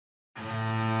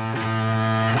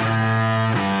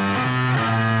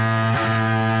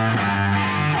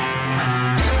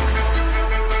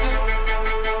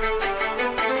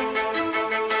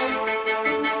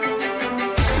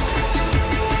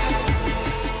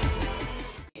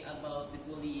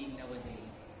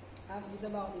Ito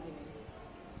ba ako titignan?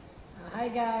 Hi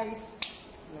guys!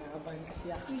 Nakabahan kasi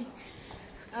ako.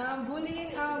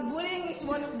 Bullying is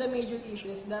one of the major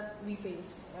issues that we face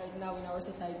right now in our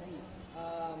society.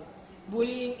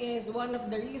 Bullying is one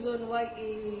of the reasons why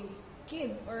a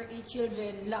kid or a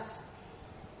children lacks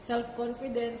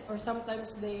self-confidence, or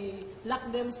sometimes they lack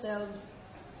themselves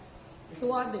to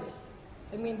others.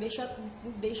 I mean, they shut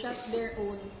their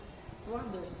own to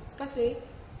others. Kasi,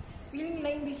 feeling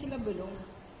nila hindi sila belong.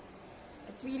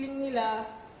 At feeling nila,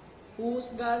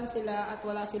 huhusgahan sila at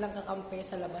wala silang kakampi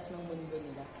sa labas ng mundo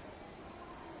nila.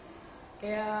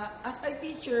 Kaya, as a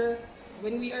teacher,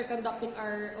 when we are conducting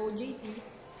our OJT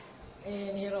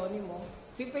in Geronimo,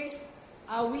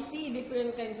 we see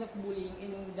different kinds of bullying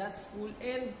in that school,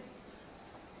 and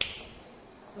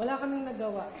wala kaming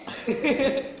nagawa.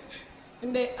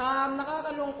 Hindi,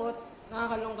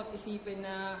 nakakalungkot isipin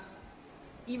na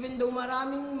even though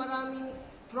maraming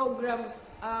programs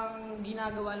ang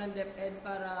ginagawa ng DepEd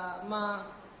para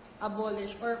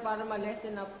ma-abolish or para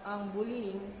ma-lessen up ang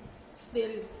bullying,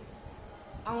 still,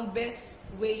 ang best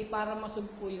way para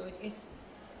masugpo yun is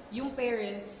yung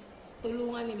parents,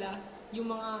 tulungan nila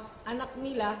yung mga anak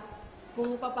nila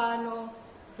kung paano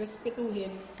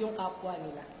respetuhin yung kapwa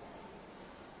nila.